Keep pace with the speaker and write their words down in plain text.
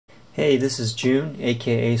Hey, this is June,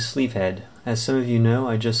 aka Sleevehead. As some of you know,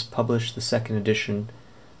 I just published the second edition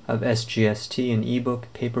of SGST in ebook,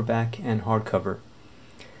 paperback, and hardcover.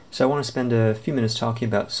 So I want to spend a few minutes talking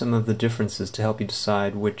about some of the differences to help you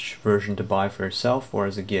decide which version to buy for yourself or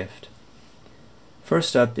as a gift.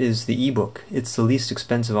 First up is the ebook. It's the least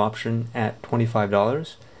expensive option at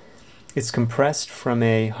 $25. It's compressed from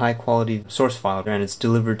a high-quality source file and it's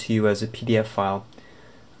delivered to you as a PDF file,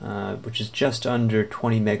 which is just under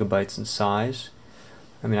 20 megabytes in size.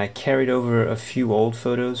 I carried over a few old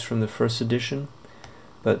photos from the first edition,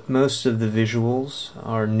 but most of the visuals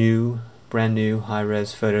are brand new,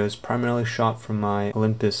 high-res photos, primarily shot from my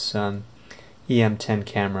Olympus EM10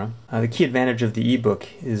 camera. The key advantage of the ebook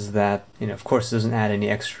is that, of course, it doesn't add any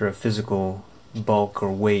extra physical bulk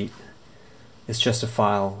or weight. It's just a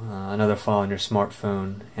file, another file on your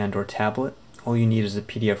smartphone and/or tablet. All you need is a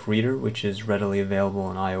PDF reader, which is readily available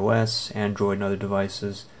on iOS, Android, and other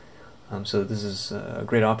devices. So this is a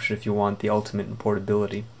great option if you want the ultimate in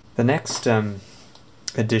portability. The next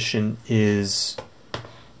edition is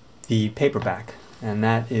the paperback, and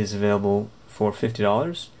that is available for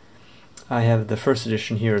 $50. I have the first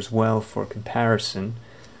edition here as well for comparison.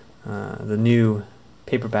 The new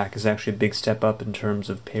paperback is actually a big step up in terms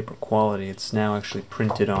of paper quality. It's now actually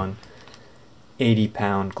printed on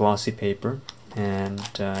 80-pound glossy paper, and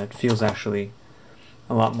it feels actually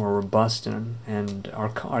a lot more robust and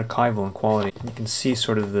archival in quality. You can see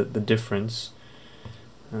sort of the difference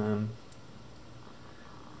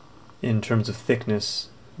in terms of thickness,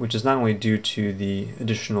 which is not only due to the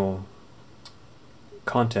additional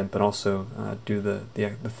content but also due to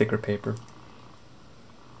the thicker paper.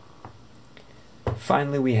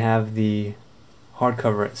 Finally, we have the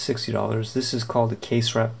hardcover at $60. This is called a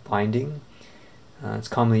case wrap binding. It's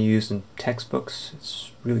commonly used in textbooks.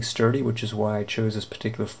 It's really sturdy, which is why I chose this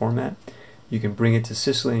particular format. You can bring it to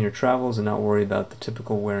Sicily in your travels and not worry about the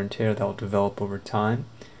typical wear and tear that will develop over time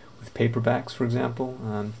with paperbacks, for example.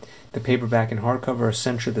 The paperback and hardcover are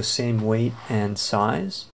essentially the same weight and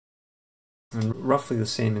size, and roughly the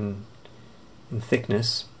same in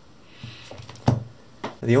thickness.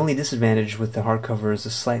 The only disadvantage with the hardcover is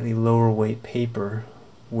the slightly lower weight paper,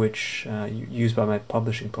 which used by my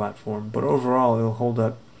publishing platform, but overall it'll hold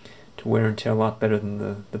up to wear and tear a lot better than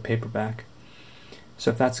the paperback.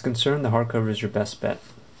 So if that's a concern, the hardcover is your best bet.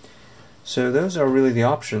 So those are really the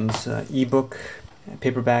options: ebook,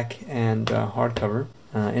 paperback, and hardcover.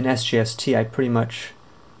 In SGST, I pretty much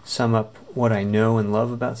sum up what I know and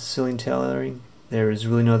love about Sicilian tailoring. There is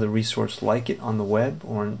really no other resource like it on the web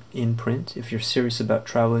or in print. If you're serious about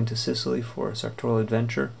traveling to Sicily for a sartorial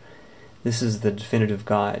adventure, this is the definitive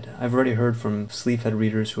guide. I've already heard from Sleevehead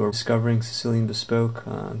readers who are discovering Sicilian bespoke,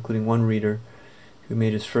 including one reader who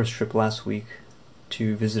made his first trip last week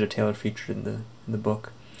to visit a tailor featured in the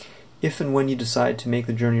book. If and when you decide to make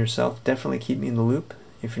the journey yourself, definitely keep me in the loop.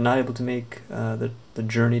 If you're not able to make the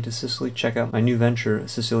journey to Sicily, check out my new venture,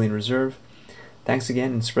 Sicilian Reserve. Thanks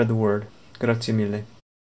again and spread the word. Grazie mille.